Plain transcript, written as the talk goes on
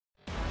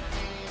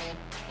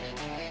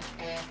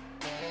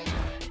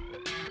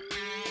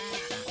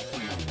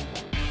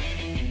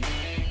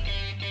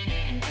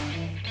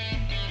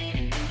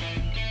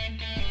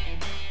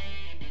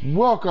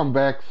Welcome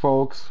back,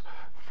 folks,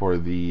 for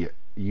the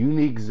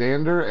Unique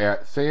Zander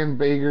at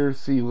Sander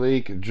Baggersee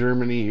Lake,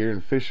 Germany, here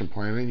in Fishing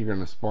Planet. You're going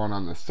to spawn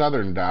on the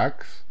southern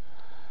docks,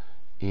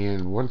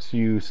 and once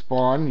you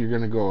spawn, you're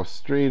going to go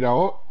straight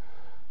out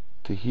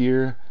to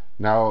here.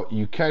 Now,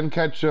 you can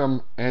catch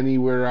them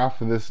anywhere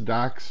off of this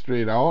dock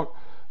straight out,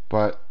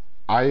 but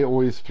I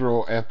always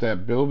throw at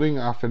that building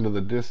off into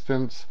the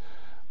distance.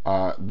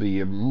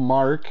 The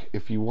mark,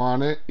 if you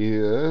want it,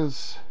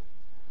 is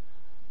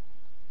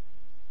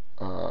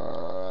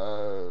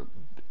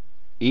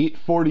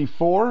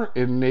 844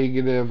 and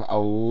negative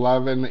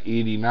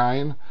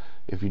 1189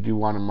 if you do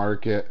want to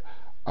mark it.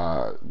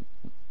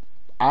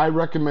 I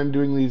recommend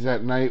doing these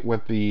at night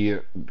with the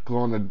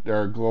glow in the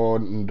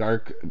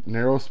dark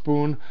narrow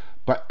spoon,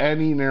 but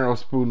any narrow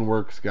spoon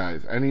works,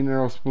 guys. Any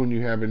narrow spoon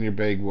you have in your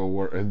bag will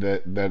work.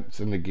 That's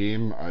in the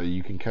game.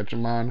 You can catch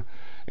them on,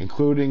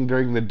 including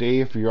during the day.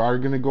 If you are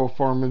going to go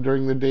farming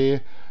during the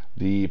day,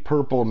 the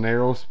purple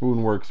narrow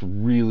spoon works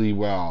really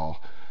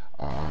well.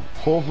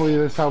 Hopefully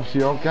this helps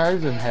you out,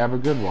 guys, and have a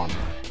good one.